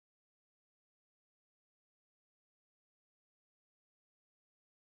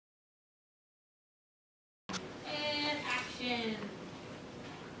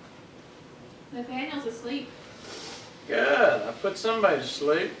Nathaniel's asleep. Good. I put somebody to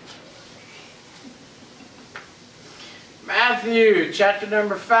sleep. Matthew chapter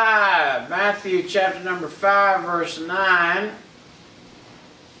number 5. Matthew chapter number 5 verse 9. I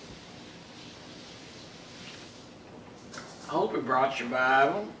hope you brought your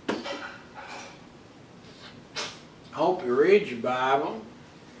Bible. I hope you read your Bible.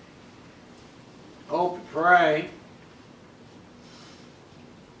 I hope you pray.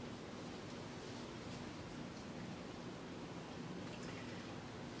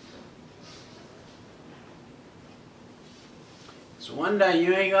 So one day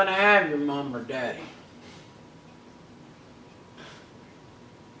you ain't gonna have your mom or daddy.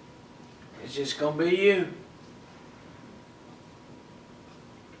 It's just gonna be you.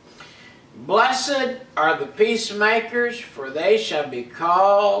 Blessed are the peacemakers, for they shall be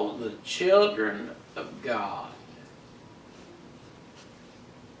called the children of God.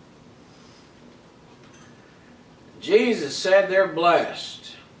 Jesus said they're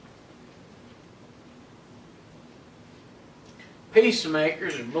blessed.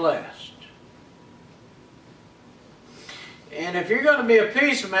 Peacemakers are blessed. And if you're going to be a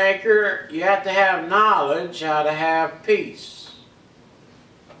peacemaker, you have to have knowledge how to have peace.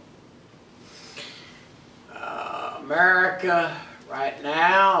 America, right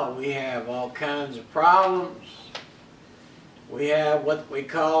now, we have all kinds of problems. We have what we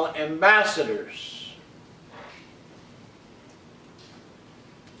call ambassadors.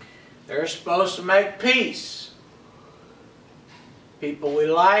 They're supposed to make peace. People we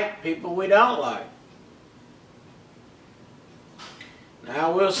like, people we don't like. Now,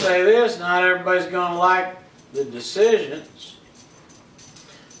 I will say this, not everybody's going to like the decisions.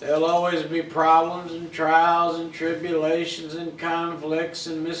 There'll always be problems and trials and tribulations and conflicts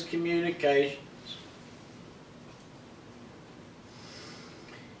and miscommunications.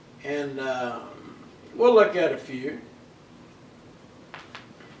 And we'll look at a few.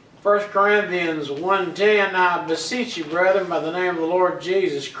 1 Corinthians 1:10, Now I beseech you, brethren, by the name of the Lord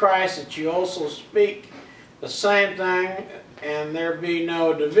Jesus Christ, that you also speak the same thing, and there be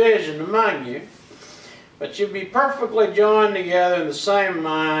no division among you, but you be perfectly joined together in the same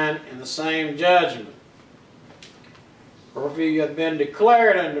mind, in the same judgment. For if you have been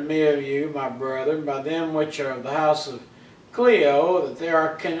declared unto me of you, my brethren, by them which are of the house of Cleo, that there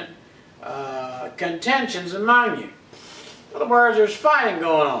are contentions among you. In other words, there's fighting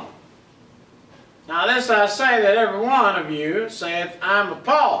going on. Now this I say, that every one of you saith, I'm of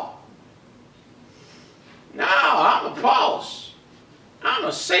Paul. No, I'm of Apollos. I'm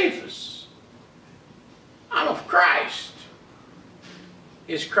of Cephas. I'm of Christ.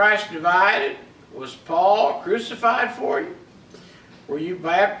 Is Christ divided? Was Paul crucified for you? Were you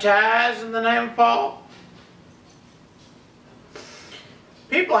baptized in the name of Paul?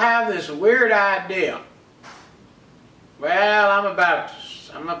 People have this weird idea. Well, I'm a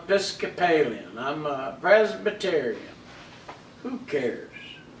Baptist, I'm Episcopalian, I'm a Presbyterian. Who cares?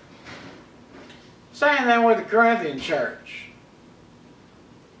 Same thing with the Corinthian church.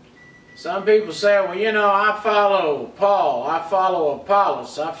 Some people say, well, you know, I follow Paul, I follow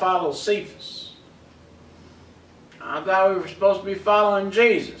Apollos, I follow Cephas. I thought we were supposed to be following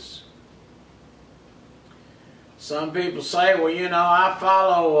Jesus. Some people say, well, you know, I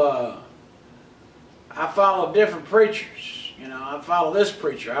follow different preachers. You know, I follow this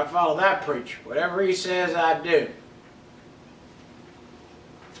preacher, I follow that preacher. Whatever he says, I do.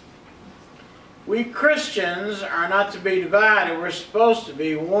 We Christians are not to be divided. We're supposed to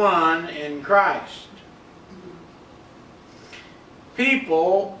be one in Christ.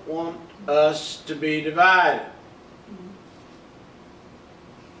 People want us to be divided.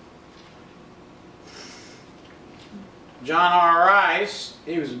 John R. Rice,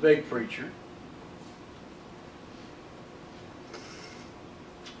 he was a big preacher.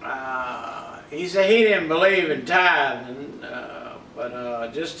 He said he didn't believe in tithing,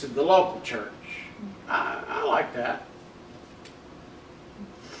 but just to the local church. I like that.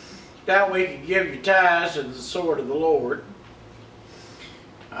 That way you could give your tithes to the sword of the Lord.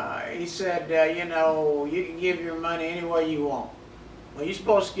 He said, you know, you can give your money any way you want. Well, you're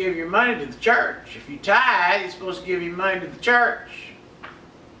supposed to give your money to the church. If you tithe, you're supposed to give your money to the church.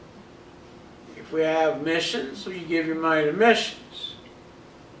 If we have missions, well, you give your money to missions.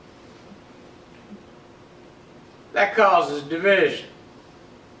 That causes division,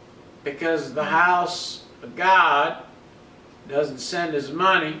 because the house of God doesn't send his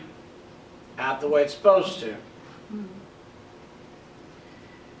money out the way it's supposed to.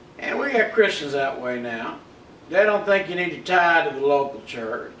 And we got Christians that way now. They don't think you need to tithe to the local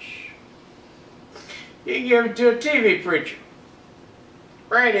church. You can give it to a TV preacher,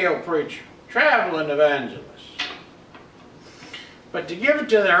 radio preacher, traveling evangelists. But to give it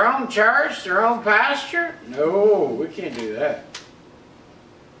to their own church, their own pastor, no, we can't do that.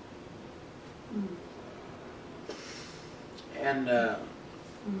 And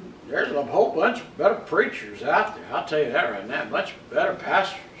there's a whole bunch of better preachers out there. I'll tell you that right now. A bunch of better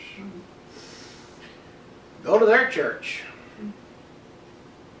pastors. Go to their church.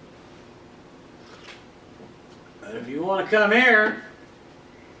 But if you want to come here,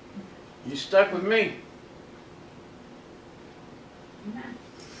 you stuck with me.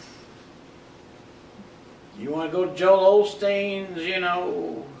 You want to go to Joel Osteen's, you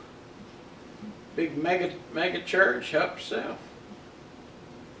know, big mega church, help yourself.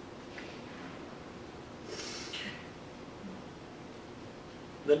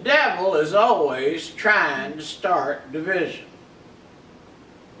 The devil is always trying to start division.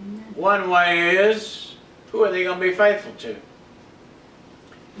 One way is, who are they going to be faithful to?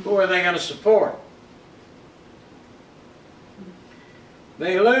 Who are they going to support?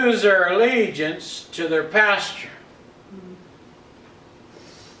 They lose their allegiance to their pastor.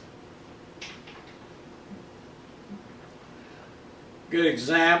 Good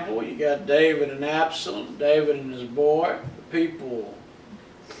example, you got David and Absalom, David and his boy. The people,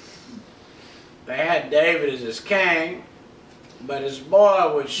 they had David as his king, but his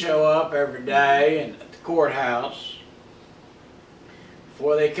boy would show up every day at the courthouse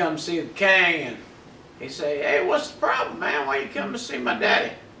before they come see the king, and he'd say, "Hey, what's the problem, man? Why you come to see my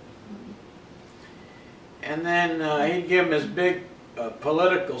daddy?" And then he'd give him his big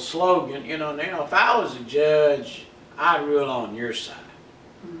political slogan, you know, if I was a judge, I'd rule on your side.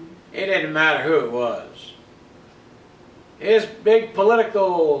 It didn't matter who it was. His big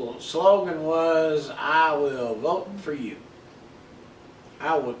political slogan was, "I will vote for you.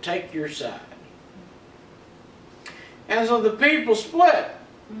 I will take your side." And so the people split.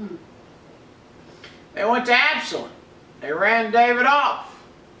 They went to Absalom. They ran David off.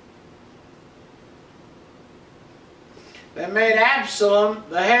 They made Absalom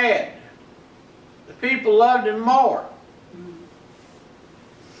the head. The people loved him more.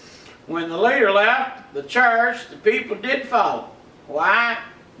 When the leader left the church, the people did follow. Why?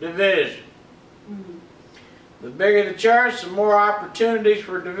 Division. The bigger the church, the more opportunities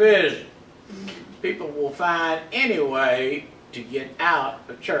for division. People will find any way to get out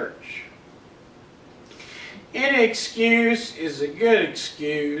of church. Any excuse is a good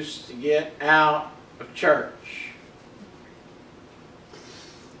excuse to get out of church.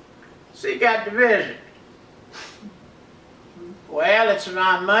 So you got division. Well, it's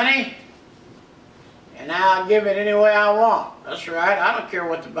my money, and I'll give it any way I want. That's right. I don't care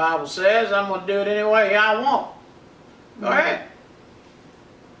what the Bible says. I'm going to do it any way I want. Go ahead.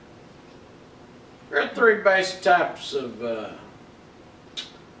 There are three basic types of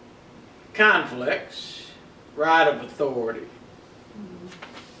conflicts. Right of authority.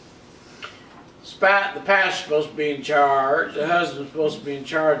 The pastor's supposed to be in charge. The husband's supposed to be in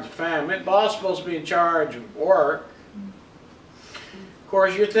charge of the family. The boss is supposed to be in charge of work. Of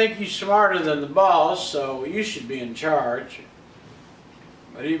course, you think you're smarter than the boss, so you should be in charge.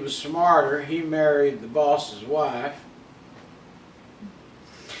 But he was smarter. He married the boss's wife.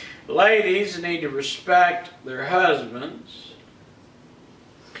 Ladies need to respect their husbands.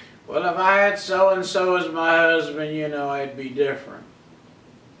 Well, if I had so-and-so as my husband, you know, I'd be different.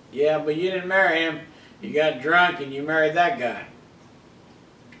 Yeah, but you didn't marry him. You got drunk and you married that guy.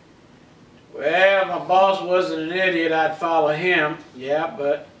 Well, if my boss wasn't an idiot, I'd follow him. Yeah,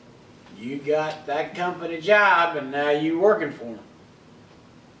 but you got that company job and now you're working for him.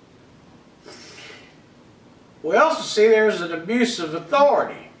 We also see there's an abuse of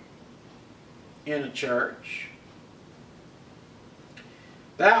authority in a church.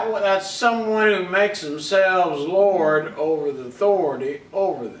 That's someone who makes themselves Lord over the authority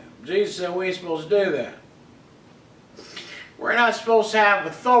over them. Jesus said we ain't supposed to do that. We're not supposed to have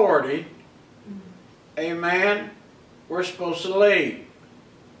authority. Amen. We're supposed to lead.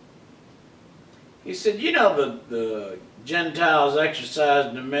 He said, you know the Gentiles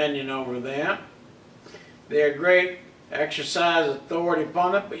exercise dominion over them. They are great, exercise authority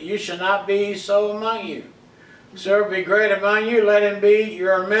upon them, but you shall not be so among you. Whosoever be great among you, let him be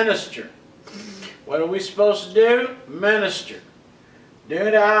your minister. What are we supposed to do? Minister.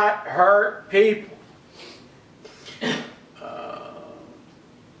 Do not hurt people.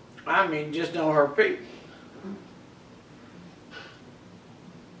 I mean, just don't hurt people.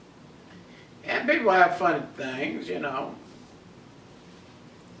 And people have funny things, you know.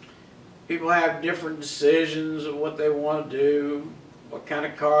 People have different decisions of what they want to do, what kind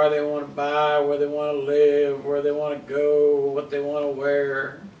of car they want to buy, where they want to live, where they want to go, what they want to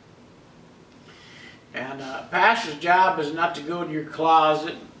wear. And a pastor's job is not to go to your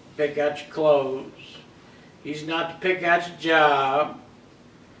closet and pick out your clothes. He's not to pick out your job.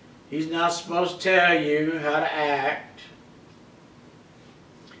 He's not supposed to tell you how to act.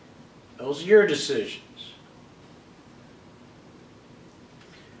 Those are your decisions.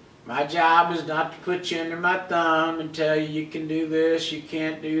 My job is not to put you under my thumb and tell you you can do this, you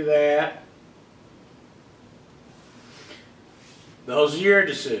can't do that. Those are your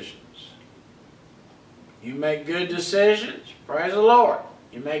decisions. You make good decisions, praise the Lord.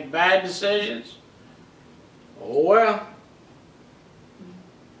 You make bad decisions, oh well.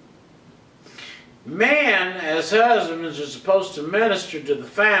 Men, as husbands, are supposed to minister to the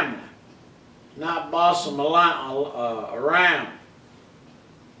family, not boss them around.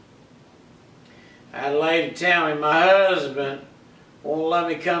 I had a lady tell me, my husband won't let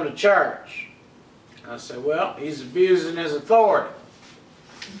me come to church. I said, well, he's abusing his authority.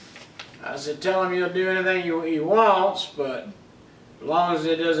 I said, tell him you'll do anything he wants, but as long as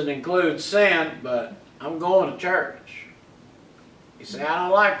it doesn't include sin, but I'm going to church. He said, I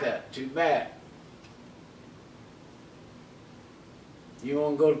don't like that. Too bad. You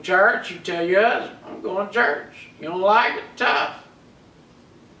want to go to church? You tell your husband, I'm going to church. You don't like it? Tough.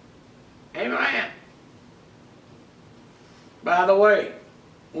 Amen. By the way,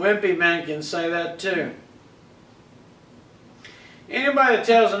 wimpy men can say that too. Anybody that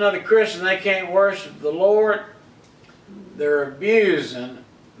tells another Christian they can't worship the Lord, they're abusing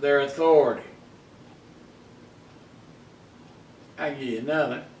their authority. I'll give you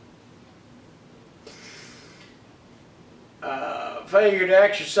another. Failure to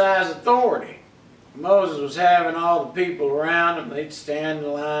exercise authority. Moses was having all the people around him. They'd stand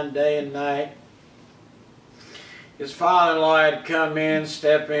in line day and night. His father-in-law had to come in,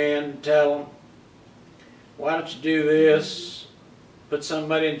 step in, and tell him, why don't you do this? Put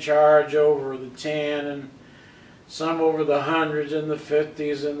somebody in charge over the 10 and some over the hundreds and the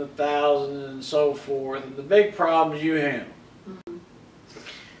 50s and the thousands and so forth. And the big problems you handle.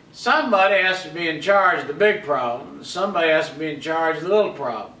 Somebody has to be in charge of the big problems. Somebody has to be in charge of the little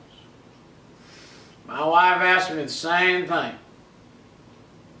problems. My wife asked me the same thing.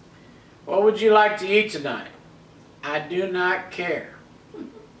 What would you like to eat tonight? I do not care.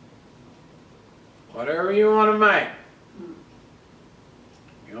 Whatever you want to make.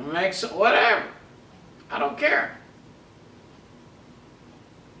 You want to make some, whatever. I don't care.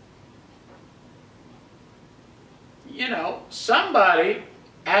 You know, somebody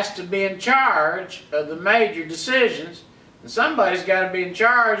has to be in charge of the major decisions, and somebody's got to be in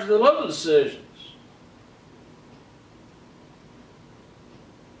charge of the little decisions.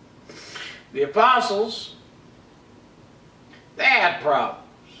 The apostles, they had problems.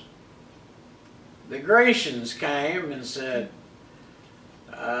 The Grecians came and said,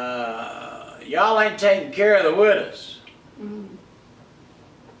 y'all ain't taking care of the widows.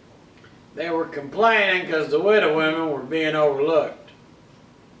 They were complaining because the widow women were being overlooked.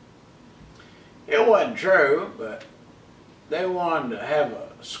 It wasn't true, but they wanted to have a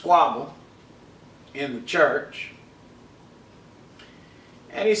squabble in the church.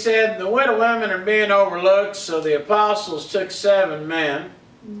 And he said, the widow women are being overlooked, so the apostles took 7 men,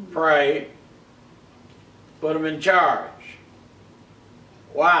 prayed, put them in charge.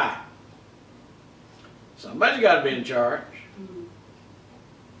 Why? Somebody's got to be in charge.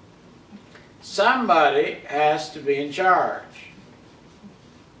 Somebody has to be in charge.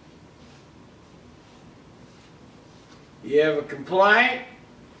 You have a complaint,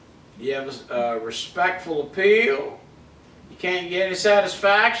 you have a respectful appeal, you can't get any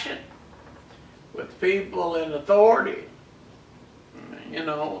satisfaction with people in authority, you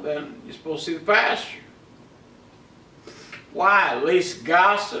know, then you're supposed to see the pastor. Why? Least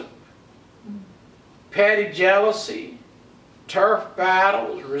gossip, petty jealousy, turf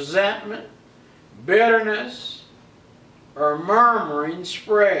battles, resentment, bitterness, or murmuring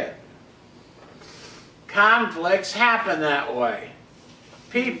spread. Conflicts happen that way.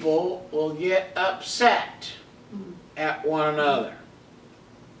 People will get upset at one another.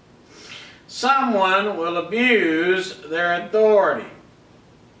 Someone will abuse their authority.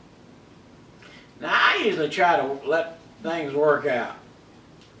 Now, I usually try to let things work out.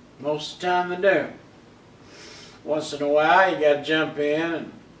 Most of the time they do. Once in a while, you got to jump in,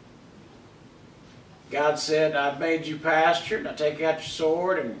 and God said, I made you pastor. Now take out your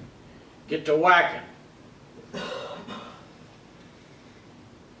sword and get to whacking.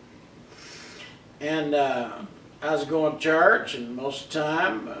 And I was going to church, and most of the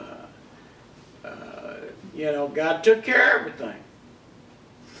time, you know, God took care of everything.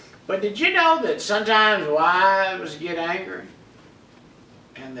 But did you know that sometimes wives get angry?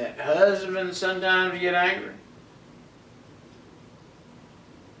 and that husbands sometimes get angry.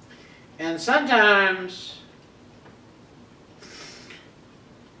 And sometimes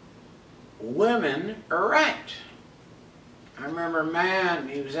women are right. I remember a man,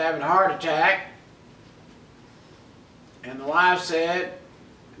 he was having a heart attack, and the wife said,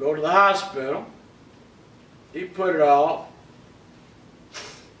 go to the hospital. He put it off,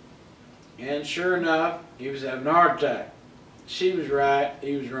 and sure enough, he was having a heart attack. She was right,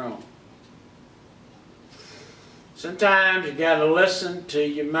 he was wrong. Sometimes you got to listen to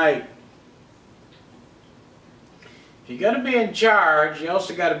your mate. If you're going to be in charge, you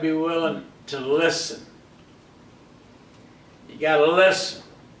also got to be willing to listen. You got to listen.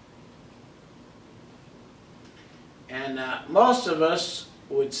 And most of us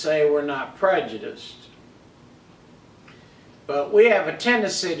would say we're not prejudiced. But we have a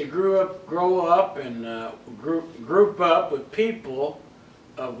tendency to grow up and group up with people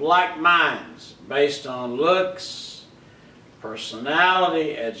of like minds based on looks,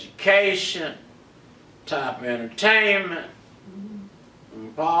 personality, education, type of entertainment.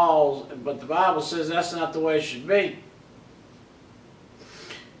 But the Bible says that's not the way it should be.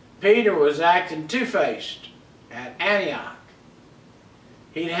 Peter was acting two-faced at Antioch.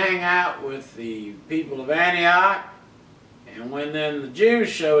 He'd hang out with the people of Antioch, and when then the Jews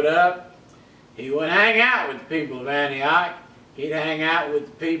showed up, he wouldn't hang out with the people of Antioch. He'd hang out with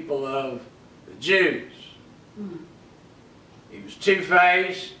the people of the Jews. He was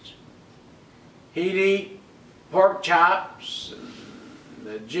two-faced. He'd eat pork chops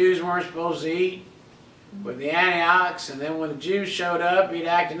the Jews weren't supposed to eat with the Antiochs, and then when the Jews showed up, he'd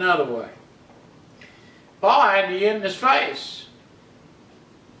act another way. Paul had to get in his face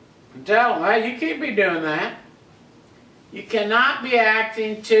and tell him, hey, you can't be doing that. You cannot be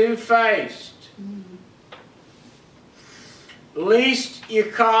acting two-faced. Lest you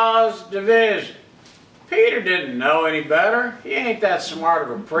cause division. Peter didn't know any better. He ain't that smart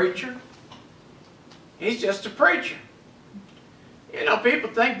of a preacher. He's just a preacher. You know, people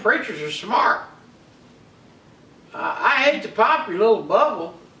think preachers are smart. I hate to pop your little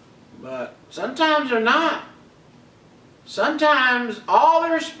bubble, but sometimes they're not. Sometimes all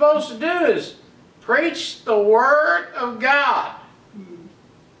they're supposed to do is preach the Word of God.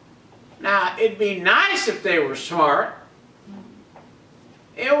 Now, it'd be nice if they were smart.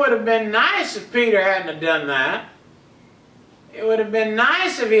 It would have been nice if Peter hadn't have done that. It would have been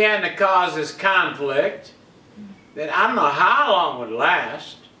nice if he hadn't caused this conflict that I don't know how long would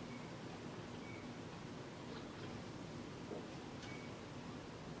last.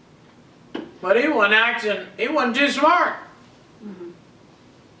 But he wasn't too smart.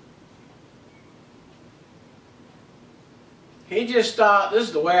 He just thought, this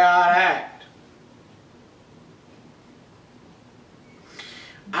is the way I'd act.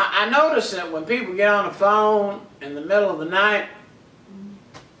 I notice that when people get on the phone in the middle of the night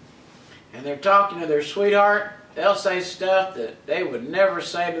and they're talking to their sweetheart, they'll say stuff that they would never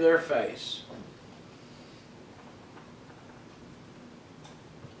say to their face.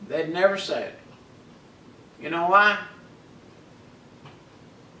 They'd never say it. You know why?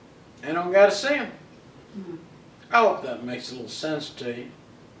 They don't got to see them. I hope that makes a little sense to you.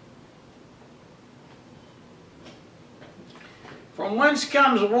 From whence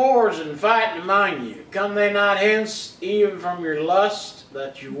comes wars and fighting among you? Come they not hence even from your lust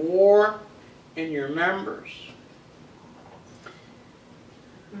that you war in your members?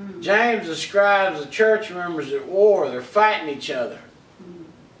 James describes the church members at war. They're fighting each other.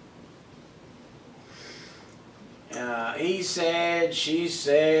 He said, she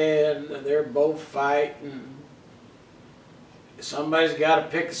said, they're both fighting. Somebody's got to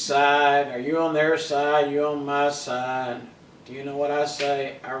pick a side. Are you on their side? Are you on my side? Do you know what I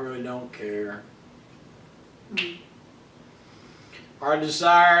say? I really don't care. Our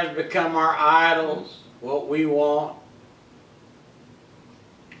desires become our idols, what we want.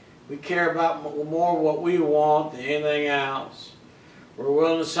 We care about more what we want than anything else. We're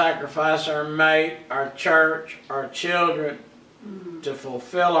willing to sacrifice our mate, our church, our children to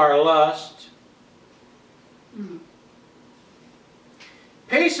fulfill our lust.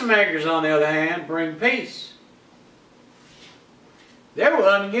 Peacemakers, on the other hand, bring peace. They're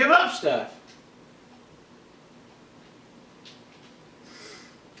willing to give up stuff.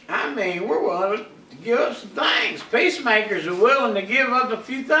 I mean, we're willing to give up some things. Peacemakers are willing to give up a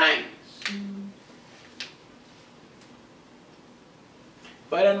few things.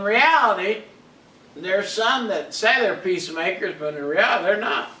 But in reality, there's some that say they're peacemakers, but in reality, they're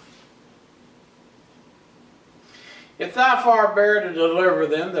not. If thou forbear to deliver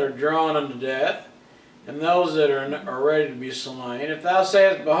them that are drawn unto death, and those that are ready to be slain. If thou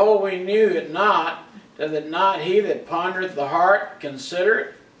sayest, Behold, we knew it not, doth it not he that pondereth the heart consider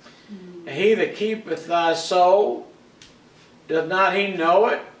it? And he that keepeth thy soul, doth not he know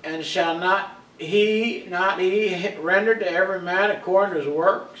it? And shall not he render to every man according to his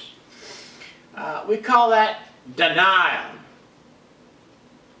works? We call that denial.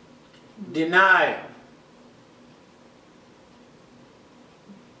 Denial.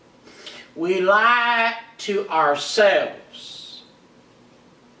 We lie to ourselves.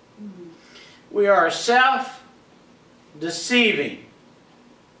 We are self-deceiving.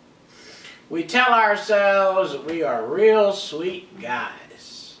 We tell ourselves that we are real sweet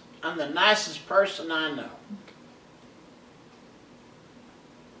guys. I'm the nicest person I know.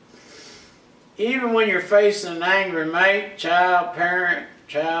 Even when you're facing an angry mate, child, parent,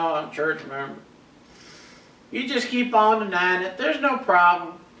 child, church member, you just keep on denying it. There's no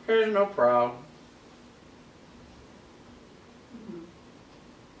problem. There's no problem.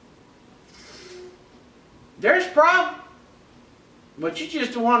 There's a problem, but you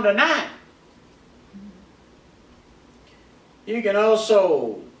just don't want to deny it. You can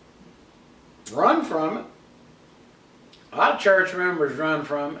also run from it. A lot of church members run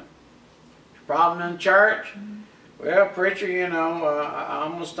from it. Problem in church? Well, preacher, you know,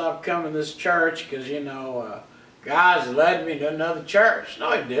 I'm going to stop coming to this church because, you know, guys led me to another church.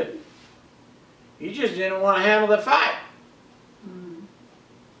 No, he didn't. You just didn't want to handle the fight.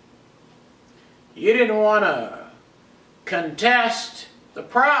 You didn't want to contest the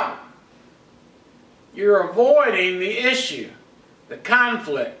problem. You're avoiding the issue, the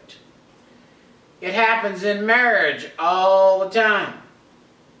conflict. It happens in marriage all the time.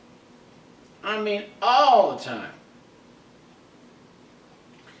 I mean, all the time.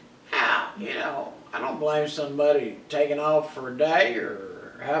 How? You know, I don't blame somebody taking off for a day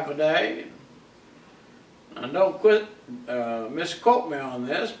or half a day. And don't misquote me on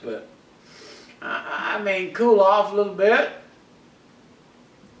this, but I mean, cool off a little bit.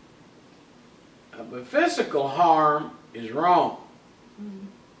 But physical harm is wrong.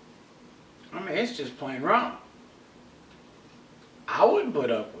 I mean, it's just plain wrong. I wouldn't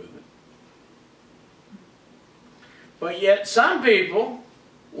put up with it. But yet some people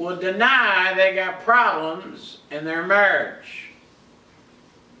will deny they got problems in their marriage.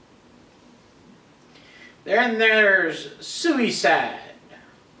 Then there's suicide.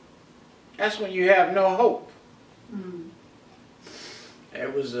 That's when you have no hope.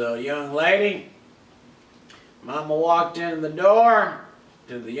 There was a young lady. Mama walked in the door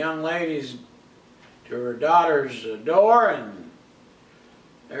to the young lady's, to her daughter's door, and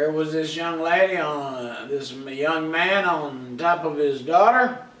there was this young lady on, this young man on top of his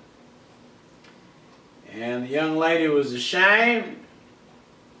daughter. And the young lady was ashamed.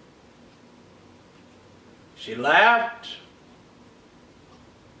 She laughed,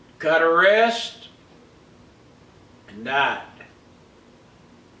 cut her wrist, and died.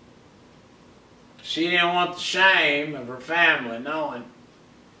 She didn't want the shame of her family knowing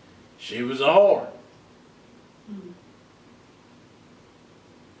she was a whore.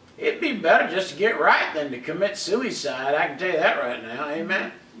 It'd be better just to get right than to commit suicide. I can tell you that right now.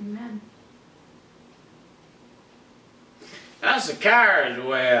 Amen? Amen. That's the coward's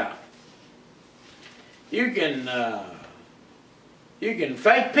way out. You can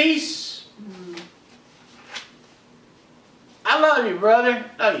fake peace. I love you, brother.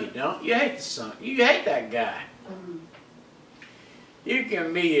 No, you don't. You hate the son. You hate that guy. You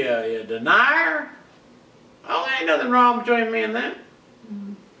can be a denier. Oh, there ain't nothing wrong between me and them.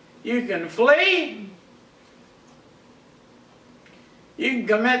 You can flee. You can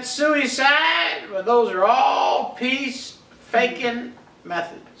commit suicide, but those are all peace-faking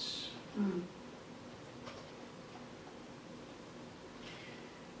methods.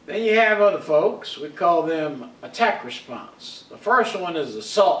 Then you have other folks. We call them attack response. The first one is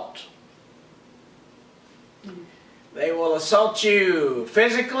assault. They will assault you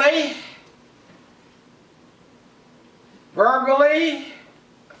physically, verbally,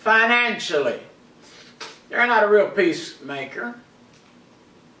 financially. They're not a real peacemaker.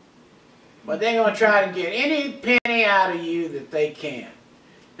 But they're going to try to get any penny out of you that they can.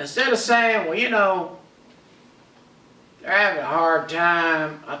 Instead of saying, well, you know, they're having a hard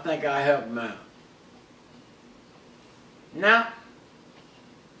time, I think I'll help them out. No.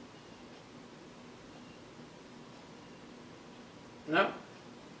 No.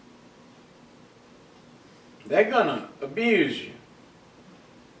 They're going to abuse you.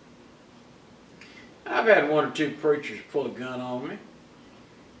 I've had one or two preachers pull a gun on me.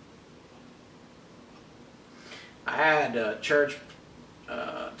 I had a church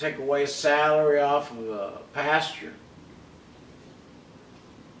take away salary off of a pastor.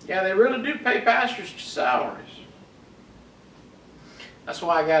 Yeah, they really do pay pastors salaries. That's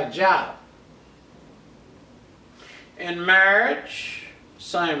why I got a job. In marriage,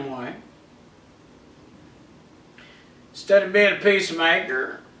 same way. Instead of being a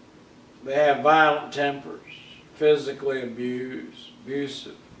peacemaker, they have violent tempers, physically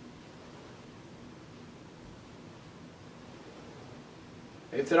abusive.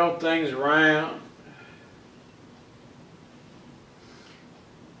 They throw things around,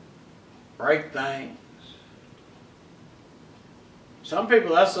 break things. Some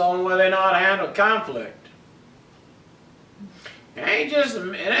people, that's the only way they know how to handle conflict. It ain't just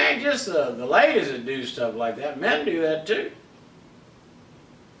the ladies that do stuff like that. Men do that too.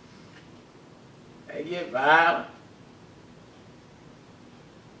 They get violent.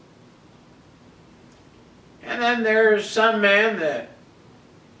 And then there's some men that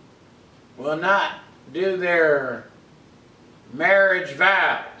will not do their marriage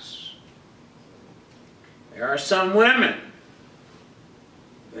vows. There are some women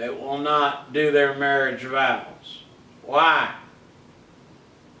that will not do their marriage vows. Why?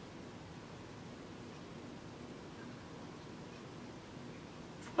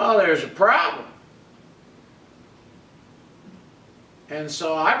 Well, there's a problem. And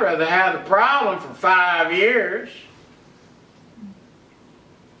so I'd rather have the problem for 5 years.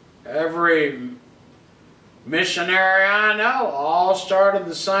 Every missionary I know all started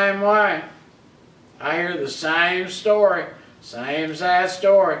the same way. I hear the same story, same sad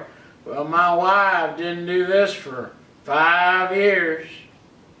story. Well, my wife didn't do this for 5 years.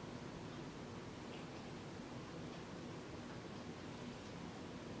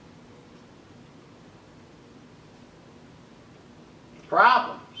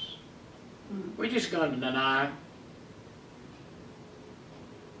 Problems. We're just going to deny them.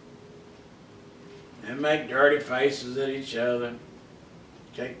 And make dirty faces at each other.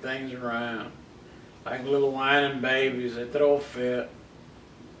 Kick things around. Like little whining babies, they throw a fit.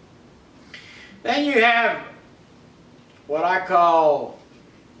 Then you have what I call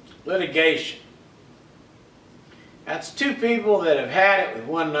litigation. That's two people that have had it with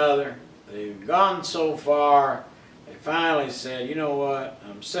one another. They've gone so far, they finally said, you know what,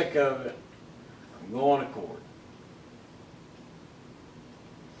 I'm sick of it. I'm going to court.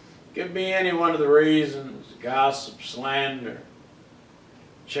 Could be any one of the reasons: gossip, slander,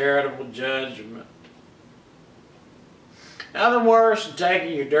 charitable judgment. Nothing worse than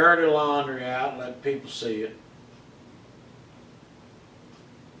taking your dirty laundry out and letting people see it.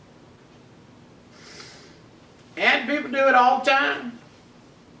 And people do it all the time.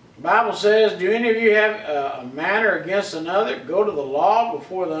 The Bible says, do any of you have a matter against another? Go to the law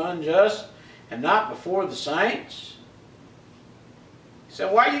before the unjust and not before the saints. He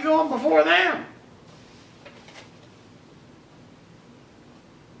said, why are you going before them?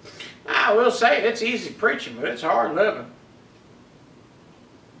 I will say it's easy preaching, but it's hard living.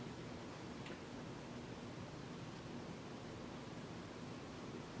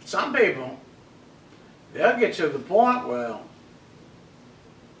 Some people, they'll get to the point, well,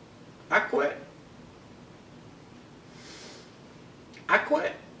 I quit. I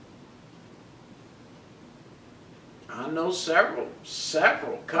quit. I know several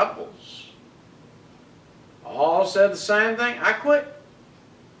couples all said the same thing. I quit.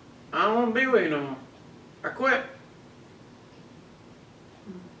 I don't want to be with you no more. I quit.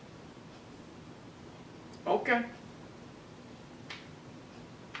 Okay.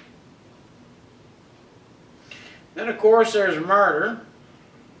 Then, of course, there's murder.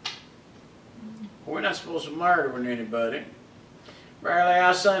 We're not supposed to murder with anybody. Verily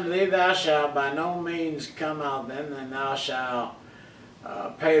I say unto thee, thou shalt by no means come out then, and thou shalt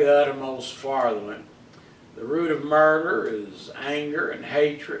pay the uttermost farthing. The root of murder is anger and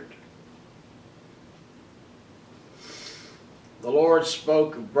hatred. The Lord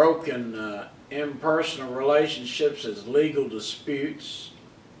spoke of broken impersonal relationships as legal disputes.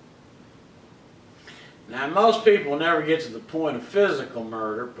 Now, most people never get to the point of physical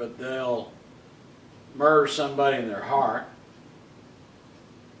murder, but they'll murder somebody in their heart.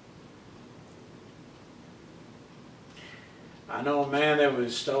 I know a man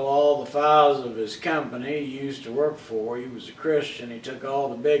that stole all the files of his company he used to work for. He was a Christian. He took all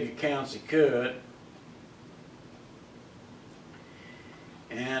the big accounts he could.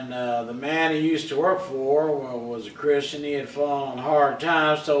 And the man he used to work for was a Christian. He had fallen on hard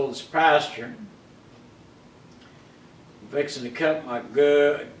times, told his pastor, fixing to cut my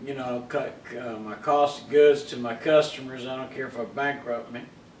my cost of goods to my customers. I don't care if I bankrupt me.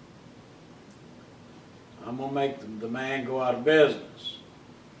 I'm going to make the man go out of business.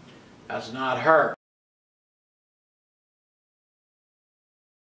 has not heard.